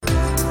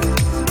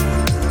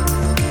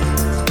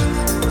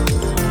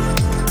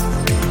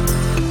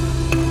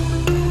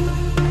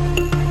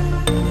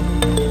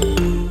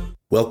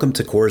Welcome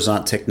to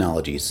Coruzant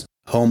Technologies,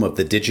 home of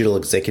the Digital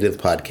Executive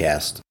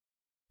Podcast.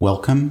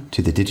 Welcome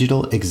to the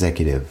Digital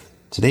Executive.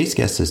 Today's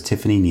guest is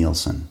Tiffani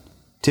Neilson.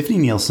 Tiffani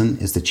Neilson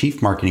is the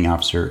Chief Marketing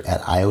Officer at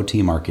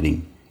IoT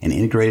Marketing, an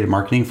integrated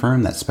marketing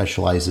firm that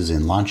specializes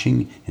in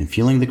launching and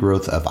fueling the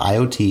growth of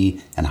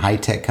IoT and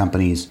high-tech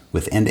companies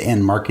with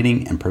end-to-end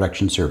marketing and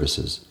production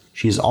services.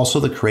 She is also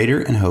the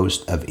creator and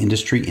host of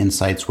Industry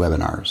Insights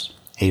webinars,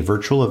 a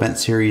virtual event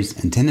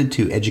series intended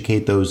to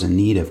educate those in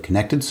need of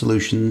connected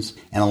solutions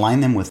and align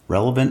them with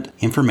relevant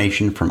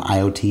information from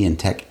IoT and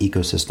tech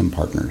ecosystem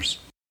partners.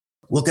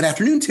 Well, good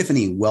afternoon,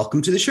 Tiffani.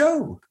 Welcome to the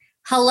show.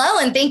 Hello,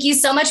 and thank you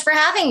so much for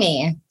having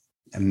me.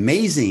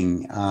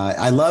 Amazing.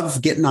 I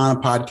love getting on a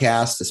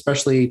podcast,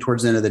 especially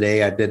towards the end of the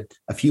day. I did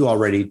a few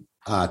already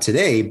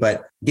today,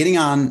 but getting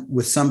on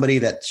with somebody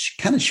that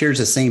kind of shares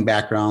the same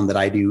background that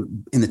I do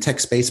in the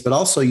tech space, but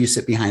also you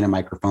sit behind a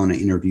microphone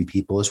and interview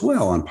people as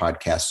well on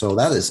podcasts. So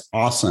that is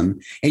awesome.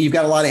 And you've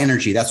got a lot of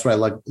energy. That's what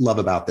I love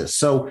about this.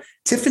 So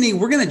Tiffani,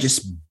 we're going to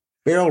just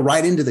barrel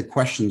right into the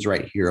questions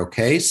right here.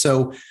 Okay.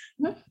 So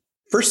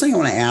first thing I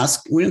want to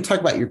ask, we're going to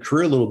talk about your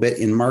career a little bit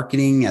in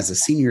marketing as a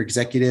senior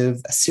executive,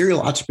 a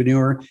serial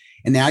entrepreneur,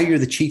 and now you're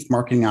the Chief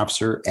Marketing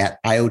Officer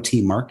at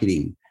IoT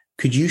Marketing.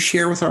 Could you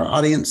share with our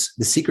audience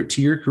the secret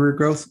to your career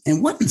growth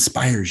and what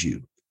inspires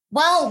you?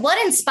 Well, what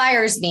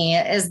inspires me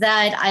is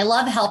that I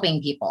love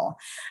helping people.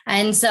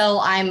 And so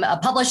I'm a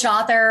published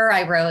author.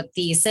 I wrote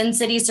the Sin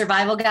City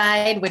Survival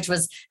Guide, which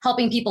was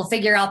helping people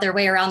figure out their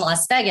way around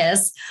Las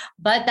Vegas.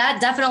 But that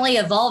definitely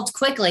evolved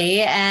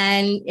quickly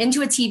and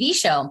into a TV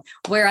show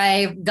where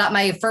I got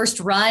my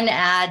first run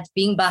at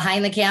being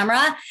behind the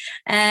camera.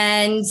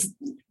 And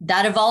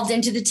that evolved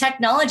into the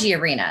technology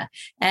arena.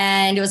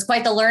 And it was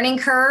quite the learning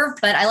curve,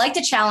 but I like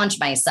to challenge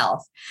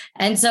myself.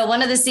 And so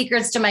one of the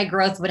secrets to my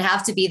growth would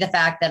have to be the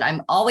fact that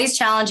I'm always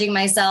challenging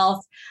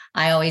myself.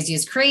 I always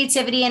use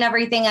creativity in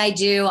everything I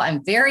do.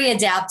 I'm very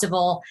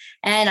adaptable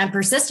and I'm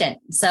persistent.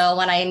 So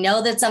when I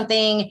know that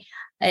something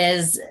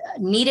is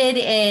needed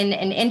in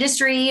an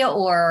industry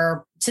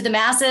or to the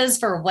masses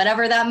for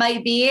whatever that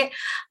might be,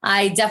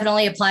 I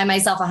definitely apply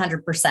myself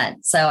 100%.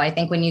 So I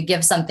think when you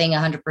give something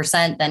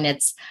 100%, then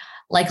it's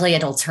likely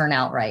it'll turn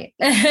out right.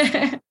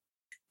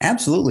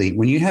 Absolutely.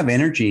 When you have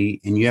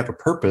energy and you have a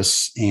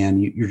purpose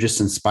and you're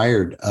just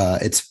inspired,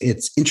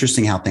 it's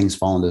interesting how things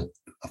fall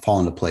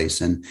into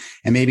place. And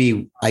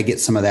maybe I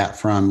get some of that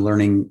from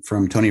learning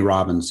from Tony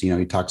Robbins. You know,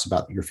 he talks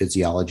about your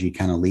physiology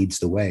kind of leads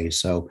the way.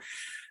 So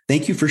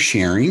thank you for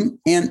sharing.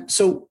 And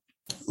so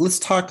let's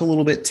talk a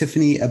little bit,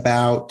 Tiffani,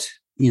 about,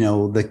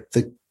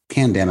 the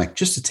pandemic,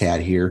 just a tad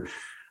here.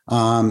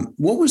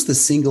 What was the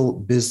single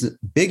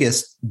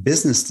biggest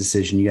business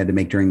decision you had to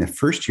make during the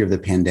first year of the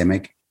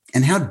pandemic?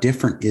 And how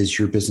different is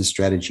your business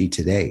strategy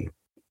today?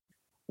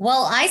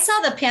 Well, I saw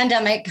the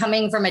pandemic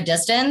coming from a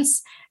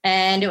distance,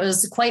 and it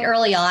was quite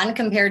early on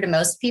compared to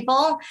most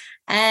people.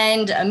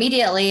 And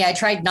immediately I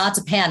tried not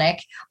to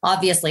panic.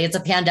 Obviously, it's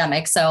a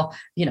pandemic. So,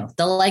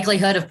 the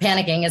likelihood of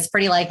panicking is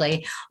pretty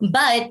likely.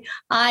 But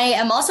I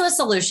am also a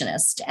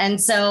solutionist.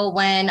 And so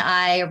when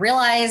I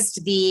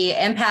realized the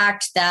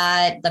impact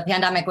that the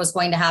pandemic was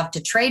going to have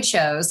to trade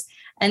shows,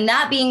 and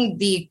that being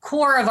the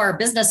core of our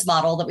business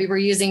model, that we were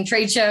using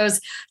trade shows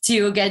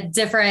to get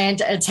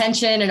different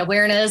attention and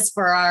awareness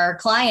for our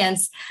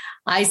clients,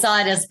 I saw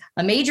it as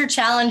a major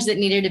challenge that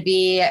needed to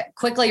be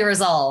quickly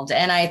resolved.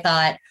 And I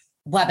thought,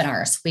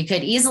 webinars. We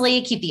could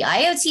easily keep the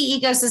IoT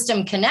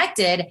ecosystem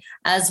connected,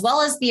 as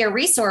well as be a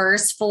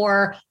resource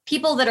for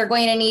people that are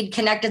going to need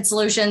connected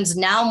solutions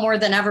now more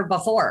than ever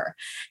before.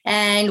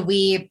 And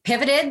we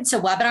pivoted to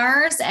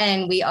webinars,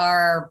 and we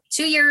are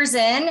 2 years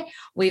in.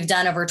 We've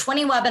done over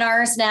 20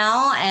 webinars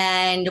now,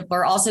 and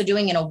we're also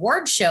doing an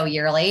award show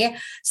yearly.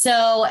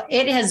 So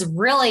it has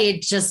really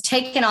just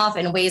taken off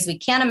in ways we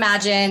can't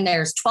imagine.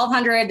 There's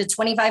 1,200 to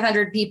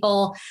 2,500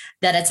 people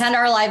that attend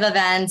our live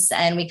events,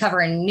 and we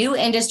cover a new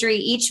industry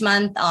each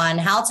month on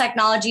how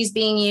technology is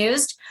being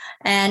used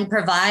and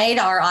provide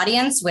our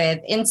audience with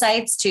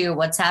insights to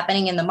what's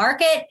happening in the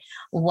market,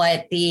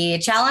 what the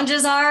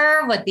challenges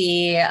are, what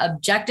the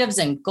objectives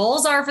and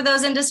goals are for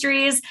those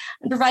industries,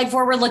 and provide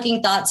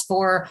forward-looking thoughts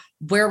for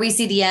where we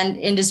see the end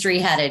industry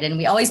headed. And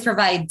we always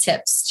provide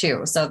tips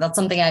too. So that's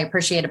something I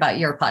appreciate about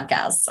your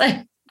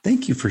podcast.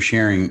 Thank you for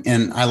sharing.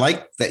 And I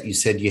like that you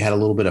said you had a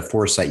little bit of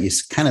foresight. You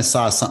kind of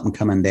saw something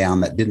coming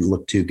down that didn't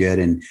look too good.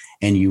 And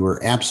you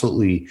were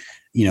absolutely,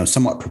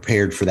 somewhat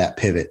prepared for that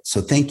pivot.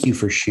 So thank you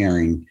for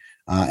sharing.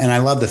 And I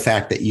love the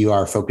fact that you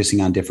are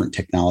focusing on different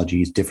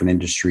technologies, different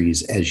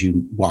industries as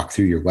you walk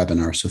through your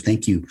webinar. So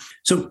thank you.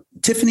 So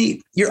Tiffani,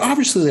 you're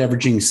obviously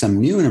leveraging some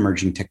new and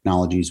emerging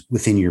technologies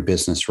within your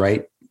business,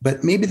 right?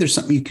 But maybe there's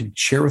something you could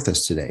share with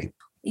us today.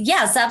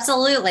 Yes,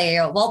 absolutely.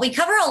 Well, we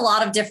cover a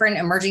lot of different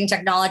emerging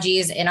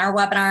technologies in our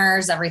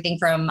webinars, everything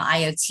from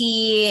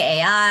IoT,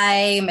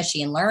 AI,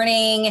 machine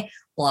learning,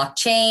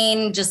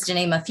 blockchain, just to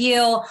name a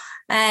few.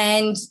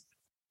 And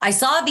I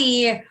saw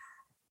the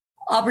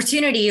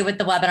opportunity with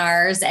the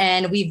webinars,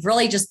 and we've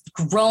really just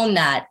grown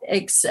that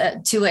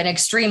to an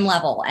extreme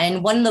level.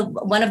 And one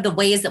of the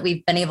ways that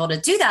we've been able to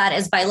do that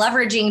is by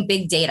leveraging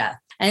big data.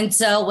 And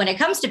so when it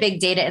comes to big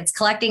data, it's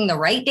collecting the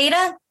right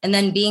data and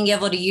then being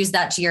able to use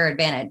that to your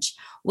advantage,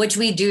 which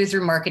we do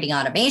through marketing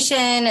automation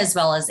as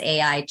well as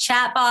AI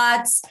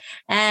chatbots.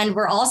 And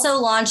we're also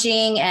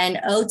launching an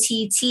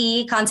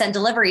OTT content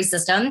delivery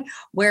system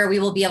where we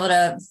will be able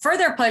to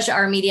further push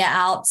our media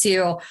out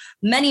to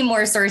many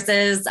more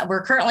sources.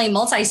 We're currently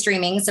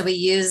multi-streaming, so we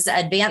use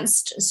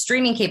advanced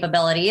streaming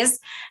capabilities.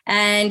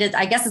 And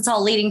I guess it's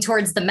all leading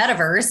towards the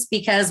metaverse,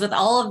 because with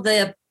all of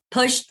the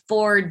push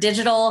for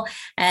digital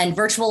and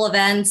virtual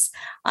events,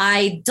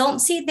 I don't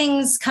see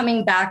things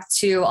coming back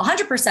to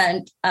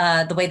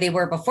 100% the way they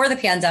were before the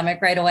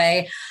pandemic right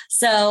away.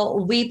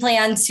 So we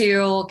plan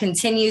to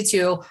continue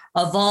to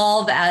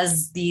evolve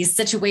as the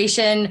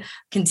situation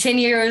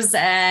continues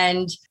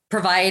and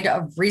provide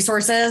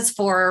resources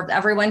for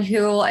everyone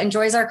who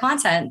enjoys our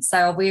content.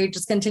 So we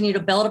just continue to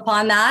build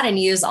upon that and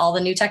use all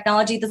the new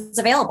technology that's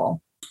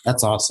available.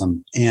 That's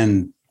awesome.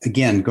 And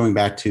again, going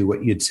back to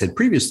what you'd said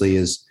previously,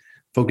 is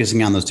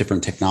focusing on those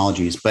different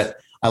technologies. But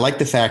I like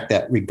the fact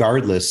that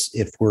regardless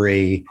if we're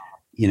in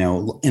a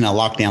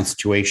lockdown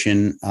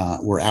situation,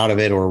 we're out of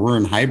it, or we're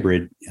in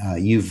hybrid,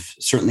 you've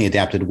certainly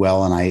adapted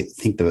well. And I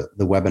think the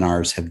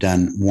webinars have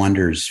done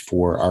wonders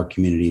for our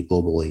community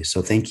globally.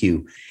 So thank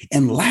you.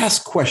 And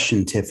last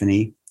question,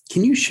 Tiffani,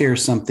 can you share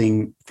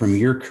something from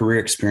your career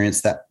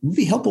experience that would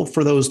be helpful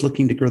for those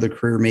looking to grow their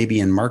career, maybe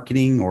in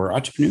marketing or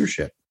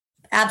entrepreneurship?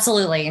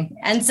 Absolutely.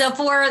 And so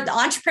for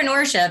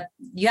entrepreneurship,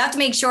 you have to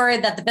make sure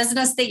that the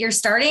business that you're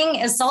starting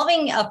is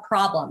solving a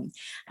problem.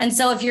 And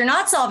so if you're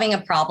not solving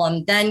a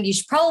problem, then you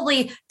should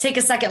probably take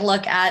a second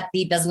look at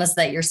the business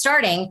that you're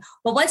starting.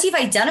 But once you've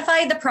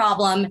identified the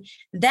problem,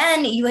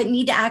 then you would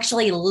need to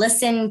actually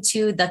listen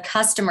to the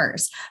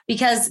customers,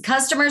 because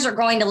customers are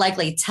going to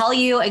likely tell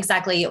you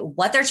exactly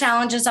what their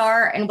challenges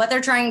are and what they're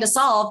trying to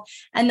solve.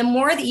 And the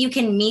more that you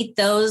can meet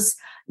those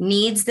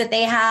needs that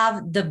they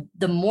have,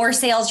 the more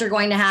sales you're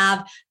going to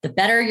have, the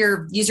better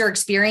your user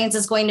experience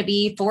is going to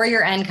be for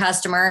your end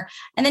customer.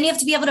 And then you have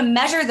to be able to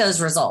measure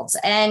those results.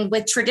 And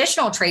with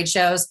traditional trade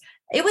shows,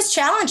 it was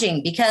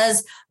challenging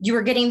because you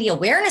were getting the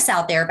awareness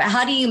out there, but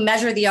how do you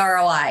measure the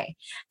ROI?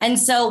 And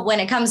so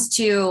when it comes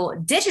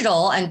to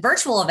digital and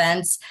virtual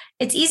events,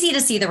 it's easy to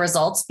see the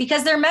results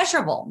because they're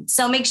measurable.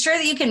 So make sure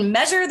that you can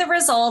measure the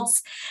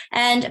results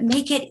and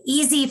make it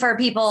easy for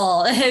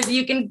people. If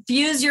you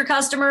confuse your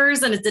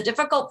customers and it's a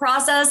difficult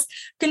process,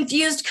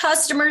 confused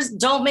customers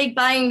don't make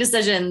buying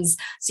decisions.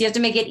 So you have to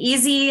make it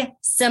easy,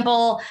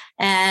 simple,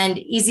 and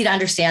easy to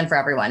understand for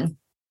everyone.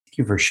 Thank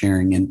you for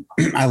sharing. And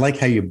I like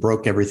how you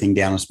broke everything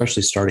down,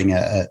 especially starting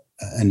a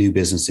new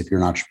business. If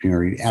you're an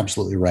entrepreneur, you're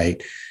absolutely right.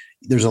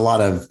 There's a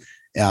lot of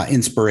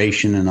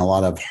inspiration and a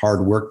lot of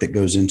hard work that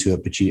goes into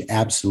it, but you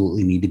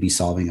absolutely need to be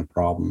solving a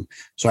problem.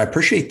 So I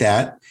appreciate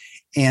that.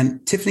 And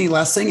Tiffani,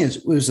 last thing is,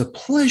 it was a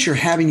pleasure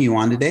having you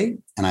on today,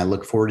 and I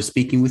look forward to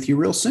speaking with you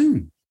real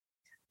soon.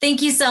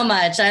 Thank you so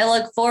much. I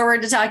look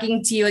forward to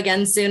talking to you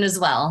again soon as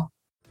well.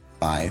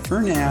 Bye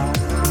for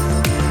now.